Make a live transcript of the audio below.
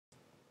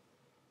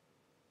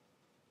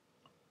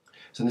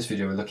So in this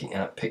video we're looking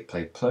at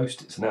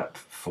Picplaypost. It's an app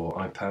for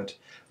iPad.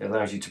 It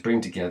allows you to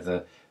bring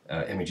together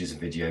images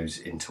and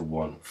videos into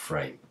one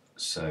frame.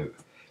 So I'm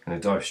going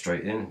to dive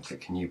straight in and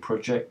click New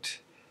Project.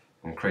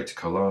 I'm going to create a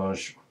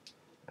collage.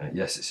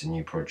 Yes, it's a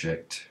new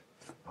project.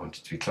 I want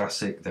it to be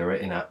classic. There are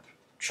in-app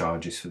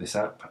charges for this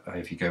app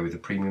if you go with the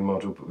premium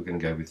model, but we're going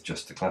to go with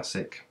just the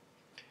classic.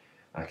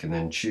 I can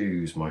then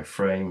choose my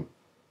frame,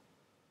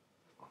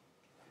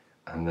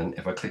 and then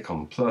if I click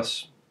on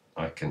plus,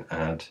 I can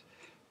add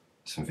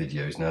some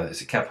videos. Now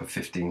it's a cap of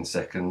 15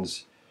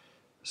 seconds,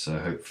 so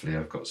hopefully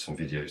I've got some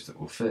videos that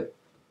will fit,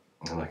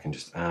 and I can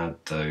just add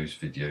those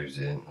videos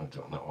in. I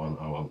don't want that one,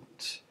 I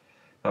want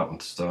that one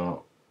to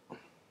start.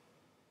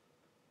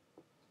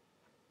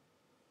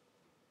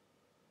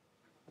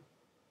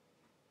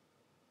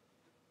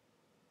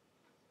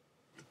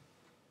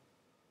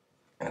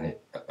 And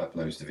it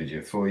uploads the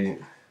video for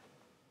you.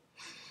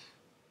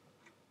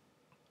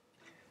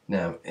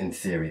 Now, in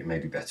theory, it may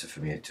be better for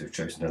me to have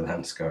chosen a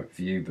landscape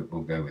view, but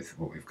we'll go with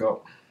what we've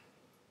got.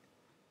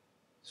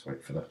 Let's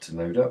wait for that to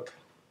load up.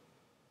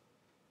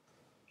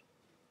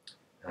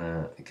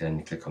 Again,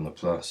 you click on the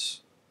plus,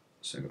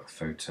 so you've got a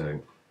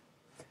photo,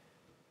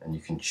 and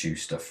you can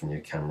choose stuff from your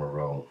camera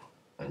roll,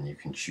 and you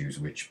can choose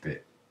which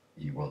bit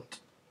you want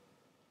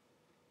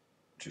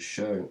to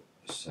show.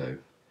 So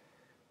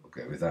we'll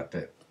go with that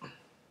bit.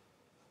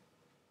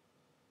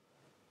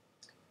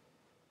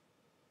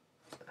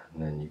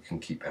 And then you can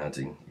keep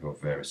adding your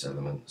various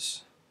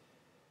elements.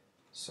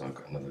 So I've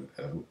got another,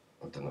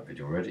 I've done that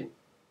video already,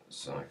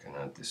 so I can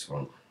add this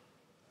one.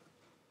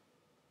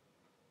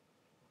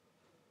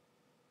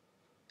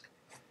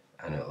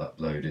 And it'll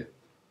upload it.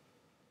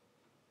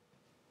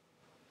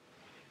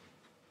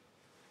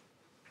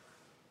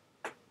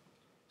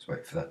 Let's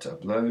wait for that to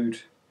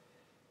upload.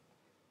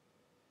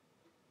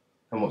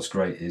 And what's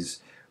great is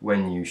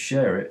when you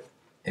share it,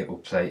 it will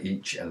play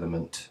each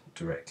element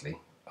directly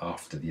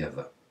after the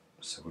other.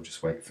 So we'll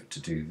just wait for it to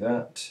do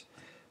that,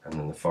 and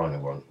then the final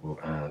one will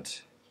add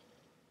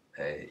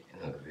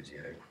another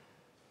video.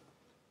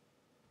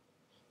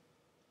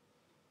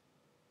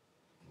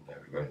 No,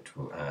 we won't.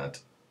 We'll add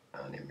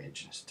an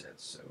image instead.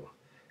 So we'll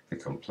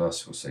click on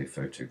plus. We'll say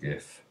photo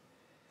GIF.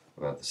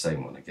 We'll add the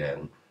same one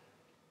again,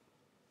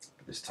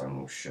 but this time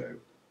we'll show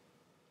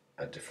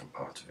a different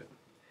part of it.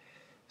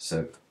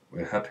 So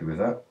we're happy with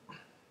that.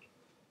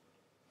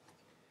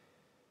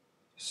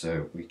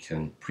 So we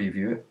can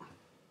preview it.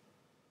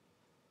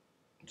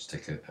 Just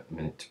take a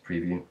minute to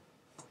preview.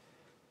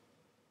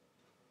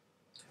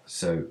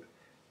 So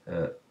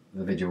the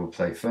video will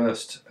play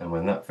first, and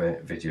when that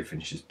video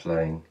finishes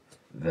playing,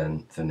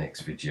 then the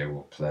next video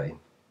will play.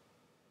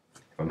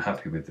 If I'm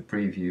happy with the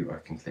preview, I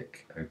can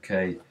click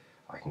OK,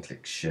 I can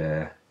click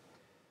Share,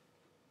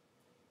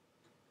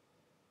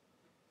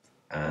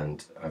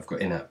 and I've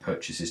got in-app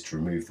purchases to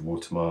remove the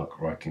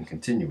watermark, or I can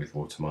continue with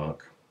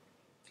watermark,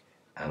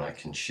 and I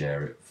can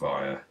share it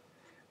via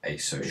a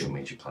social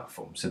media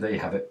platform. So there you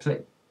have it,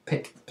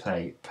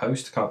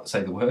 Picplaypost, can't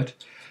say the word,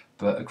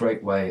 but a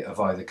great way of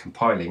either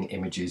compiling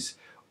images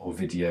or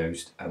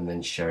videos and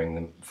then sharing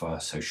them via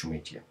social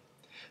media.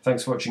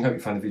 Thanks for watching, hope you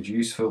found the video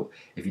useful.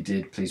 If you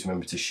did, please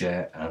remember to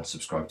share and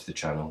subscribe to the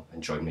channel,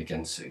 and join me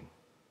again soon.